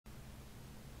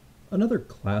Another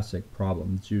classic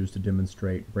problem that's used to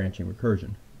demonstrate branching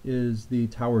recursion is the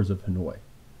Towers of Hanoi.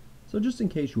 So just in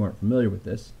case you aren't familiar with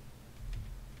this,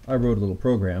 I wrote a little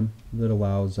program that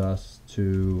allows us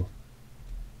to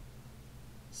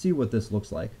see what this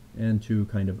looks like and to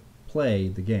kind of play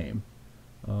the game.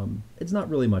 It's not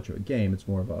really much of a game, it's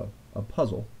more of a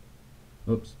puzzle.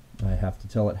 Oops, I have to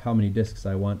tell it how many disks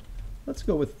I want. Let's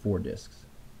go with 4 disks.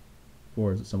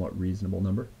 4 is a somewhat reasonable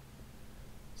number.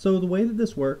 So the way that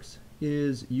this works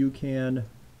is you can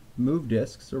move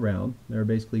disks around. There are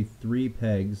basically 3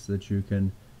 pegs that you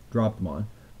can drop them on,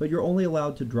 but you're only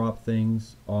allowed to drop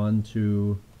things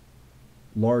onto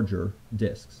larger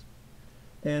disks.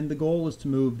 And the goal is to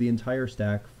move the entire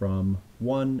stack from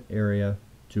one area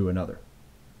to another.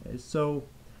 Okay, so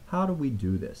how do we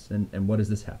do this, and what does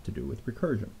this have to do with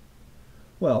recursion?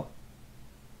 Well,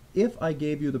 if I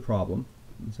gave you the problem,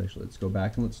 let's go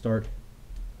back and let's start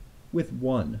with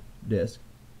 1 disk.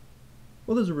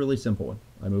 Well, this is a really simple one.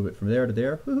 I move it from there to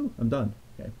there, woohoo, I'm done.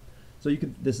 Okay, so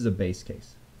this is a base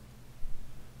case.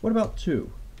 What about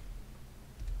 2?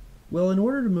 Well, in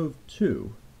order to move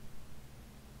 2,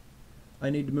 I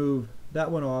need to move that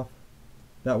one off,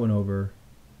 that one over,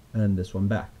 and this one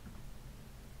back.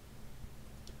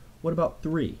 What about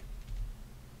 3?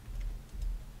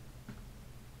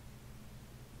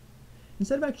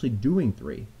 Instead of actually doing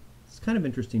 3, it's kind of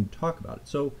interesting to talk about it.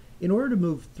 So in order to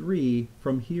move 3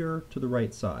 from here to the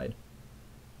right side,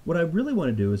 what I really want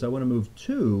to do is I want to move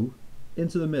 2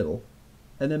 into the middle,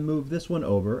 and then move this one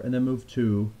over, and then move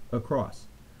 2 across.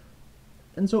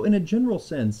 And so in a general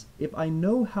sense, if I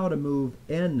know how to move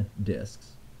n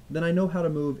disks, then I know how to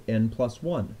move n plus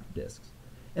 1 disks.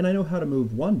 And I know how to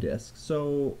move 1 disk,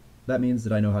 so that means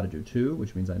that I know how to do 2,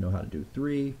 which means I know how to do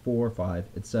 3, 4, 5,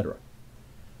 etc.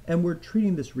 And we're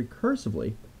treating this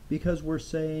recursively because we're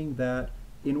saying that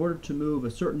in order to move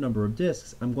a certain number of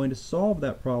disks, I'm going to solve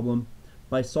that problem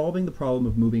by solving the problem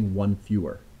of moving 1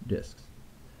 fewer disks.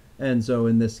 And so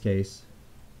in this case,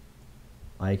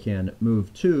 I can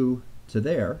move 2 to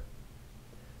there,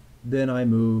 then I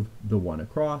move the 1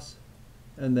 across,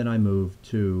 and then I move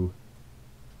 2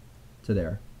 to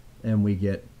there, and we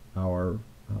get our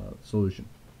solution.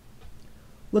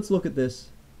 Let's look at this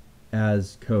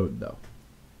as code though.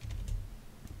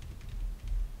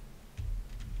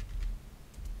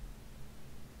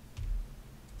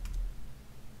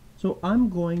 So I'm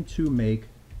going to make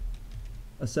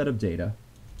a set of data,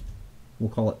 we'll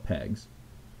call it pegs,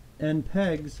 and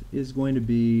pegs is going to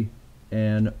be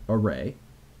an array.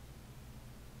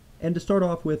 And to start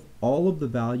off with, all of the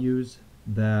values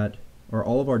or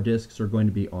all of our disks are going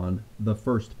to be on the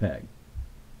first peg.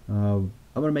 I'm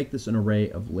going to make this an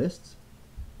array of lists,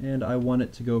 and I want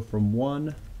it to go from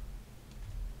 1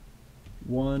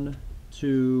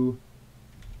 to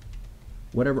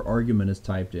whatever argument is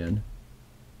typed in,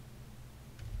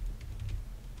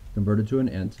 converted to an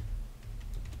int,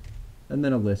 and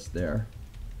then a list there.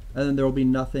 And then there will be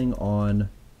nothing on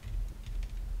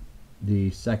the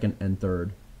second and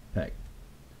third peg.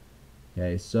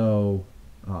 Okay, so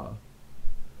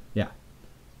yeah,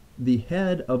 the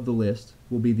head of the list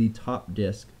will be the top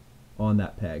disk on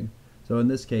that peg. So in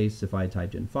this case, if I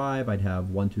typed in 5, I'd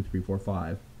have 1, 2, 3, 4,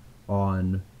 5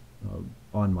 on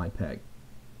my peg.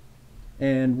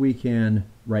 And we can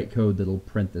write code that'll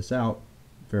print this out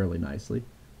fairly nicely.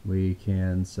 We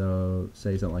can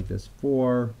say something like this: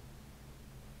 for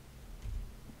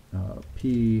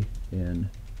p in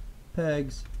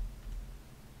pegs,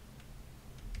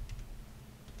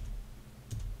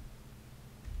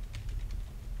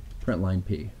 print line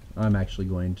p. I'm actually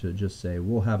going to just say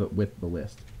we'll have it with the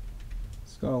list.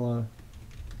 Scala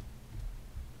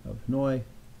of Hanoi.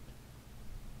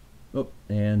 Oh,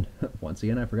 and once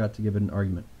again I forgot to give it an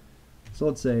argument. So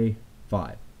let's say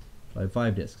 5. So I have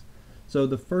 5 disks. So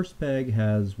the first peg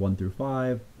has 1 through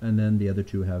 5, and then the other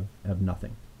 2 have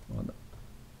nothing on them.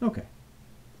 Okay.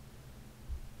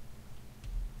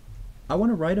 I want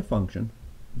to write a function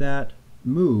that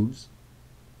moves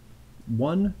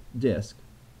 1 disk.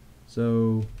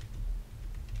 So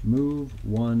move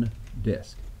 1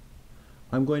 disk.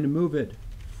 I'm going to move it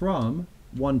from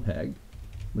 1 peg,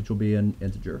 which will be an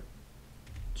integer,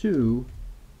 to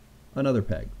another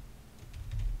peg,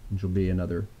 which will be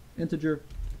another integer.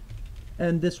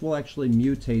 And this will actually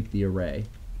mutate the array,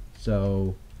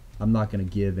 so I'm not going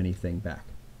to give anything back.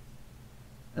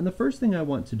 And the first thing I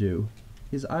want to do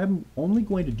is I'm only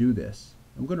going to do this.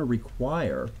 I'm going to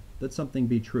require that something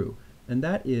be true, and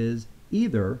that is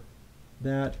either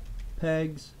that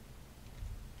pegs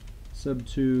sub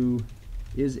 2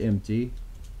 is empty,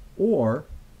 or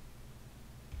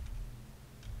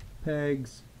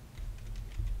pegs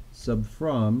sub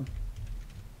from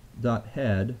dot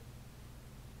head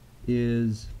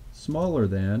is smaller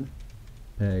than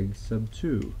peg sub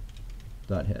 2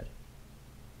 dot head,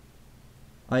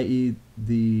 i.e.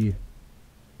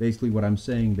 basically what I'm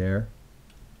saying there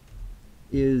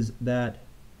is that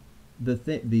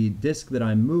the disk that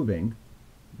I'm moving,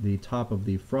 the top of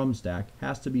the from stack,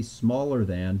 has to be smaller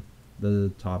than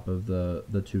the top of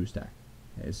the to stack.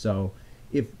 Okay, so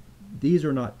if these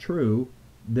are not true,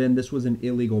 then this was an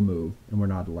illegal move and we're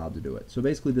not allowed to do it. So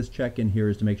basically this check in here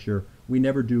is to make sure we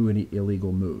never do any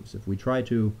illegal moves. If we try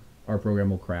to, our program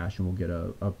will crash and we'll get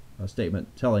a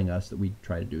statement telling us that we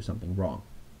try to do something wrong.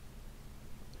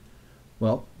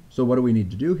 Well, so what do we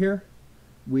need to do here?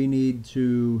 We need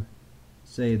to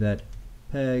say that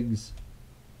pegs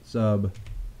sub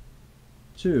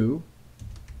 2,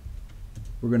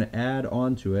 we're going to add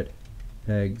onto it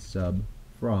peg sub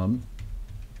from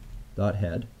dot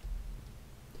head,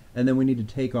 and then we need to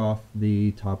take off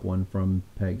the top one from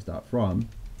pegs dot from.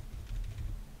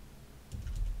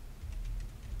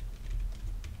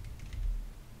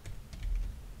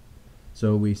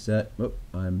 So we set,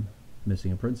 I'm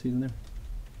missing a parentheses in there.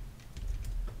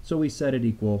 So we set it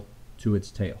equal to its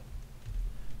tail.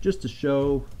 Just to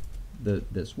show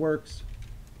that this works,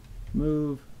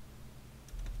 move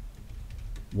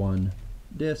one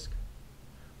disk.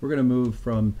 We're going to move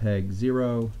from peg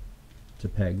 0 to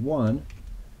peg 1,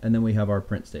 and then we have our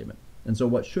print statement. And so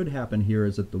what should happen here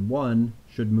is that the 1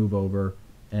 should move over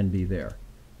and be there,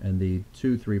 and the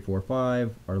 2, 3, 4,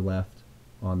 5 are left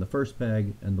on the first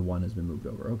peg, and the 1 has been moved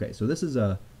over. Okay, so this is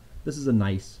a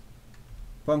nice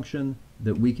function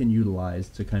that we can utilize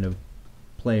to kind of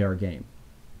play our game.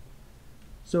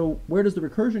 So where does the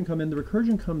recursion come in? The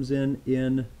recursion comes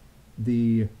in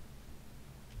the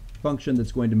function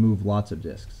that's going to move lots of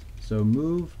disks. So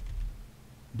move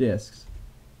disks.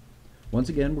 Once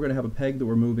again, we're going to have a peg that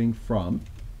we're moving from.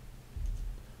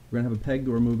 We're going to have a peg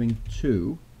that we're moving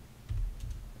to.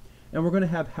 And we're going to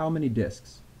have how many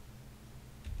disks?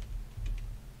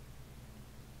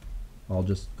 I'll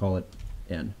just call it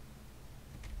n.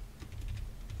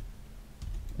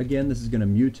 Again, this is going to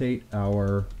mutate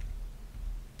our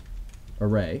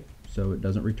array so it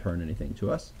doesn't return anything to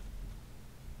us.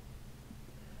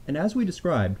 And as we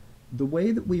described, the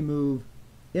way that we move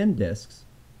n disks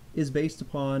is based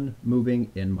upon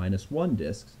moving n minus 1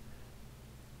 disks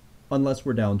unless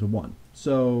we're down to 1.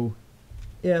 So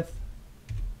if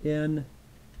n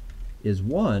is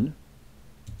 1,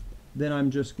 then I'm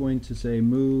just going to say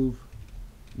move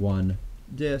 1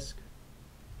 disk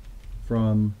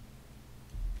from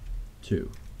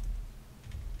 2.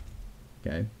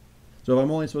 Okay, so if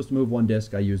I'm only supposed to move 1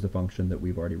 disk, I use the function that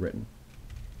we've already written.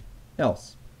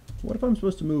 Else, what if I'm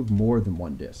supposed to move more than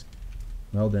 1 disk?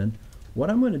 Well then, what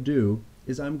I'm going to do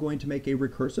is I'm going to make a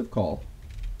recursive call,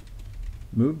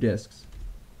 move disks,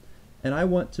 and I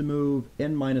want to move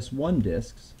n minus 1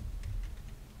 disks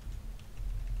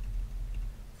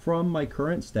from my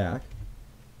current stack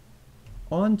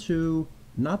onto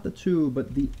not the 2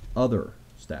 but the other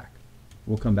stack.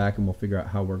 We'll come back and we'll figure out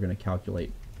how we're going to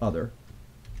calculate other.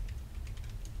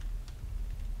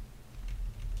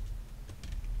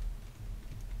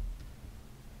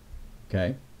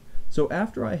 Okay, so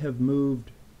after I have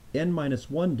moved n minus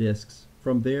 1 disks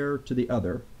from there to the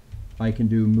other, I can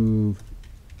do move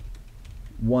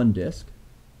 1 disk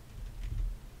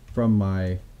from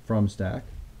my from stack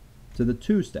to the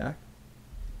to stack,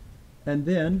 and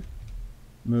then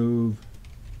move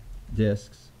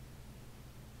disks.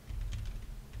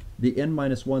 The n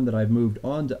minus 1 that I've moved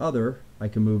on to other, I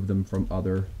can move them from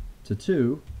other to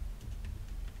 2.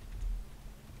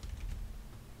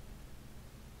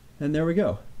 And there we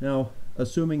go. Now,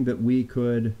 assuming that we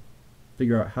could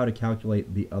figure out how to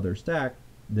calculate the other stack,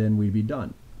 then we'd be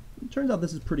done. It turns out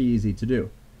this is pretty easy to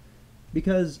do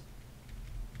because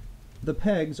the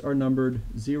pegs are numbered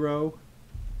 0,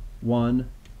 1,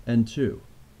 and 2.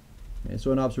 Okay,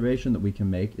 so an observation that we can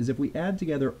make is if we add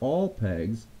together all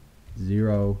pegs,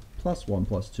 0 plus 1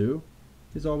 plus 2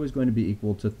 is always going to be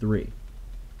equal to 3.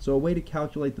 So a way to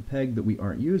calculate the peg that we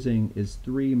aren't using is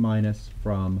 3 minus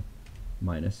from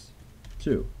minus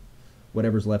 2.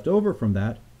 Whatever's left over from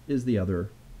that is the other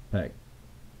peg.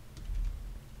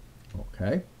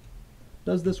 Okay,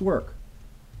 does this work?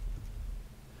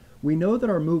 We know that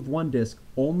our move 1 disk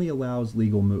only allows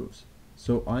legal moves.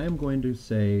 So I am going to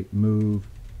say move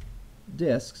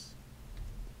disks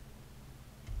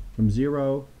from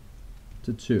 0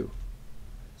 to 2.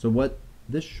 So what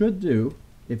this should do,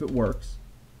 if it works,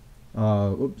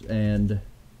 and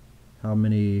how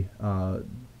many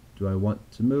do I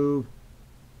want to move?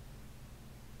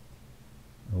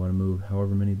 I want to move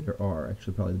however many there are.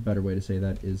 Actually, probably the better way to say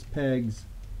that is pegs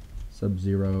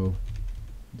sub0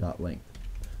 dot length.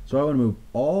 So I want to move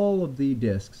all of the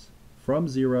disks from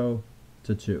 0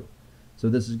 to 2. So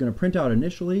this is going to print out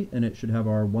initially, and it should have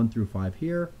our 1 through 5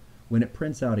 here. When it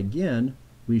prints out again,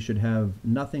 we should have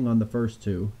nothing on the first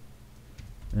two.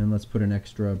 And let's put an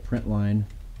extra print line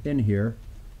in here,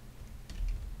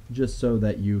 just so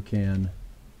that you can,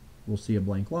 we'll see a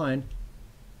blank line.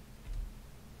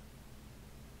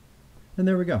 And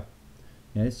there we go.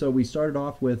 Okay, so we started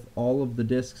off with all of the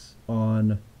disks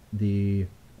on the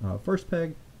first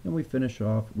peg, and we finish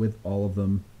off with all of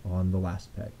them on the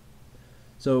last peg.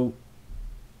 So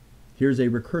here's a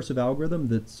recursive algorithm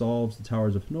that solves the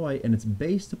Towers of Hanoi, and it's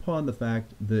based upon the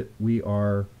fact that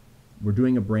we're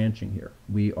doing a branching here.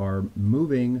 We are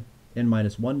moving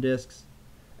n-1 disks,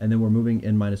 and then we're moving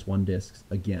n-1 disks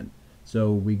again.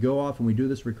 So we go off and we do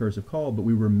this recursive call, but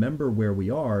we remember where we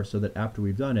are so that after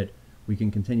we've done it, we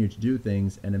can continue to do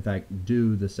things and in fact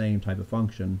do the same type of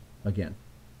function again.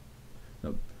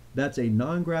 So that's a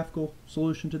non-graphical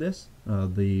solution to this.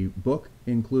 The book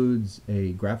includes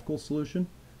a graphical solution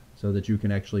so that you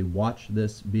can actually watch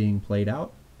this being played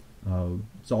out.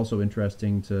 It's also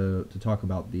interesting to talk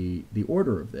about the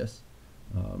order of this.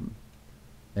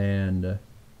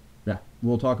 Yeah,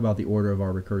 we'll talk about the order of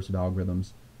our recursive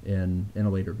algorithms in a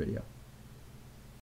later video.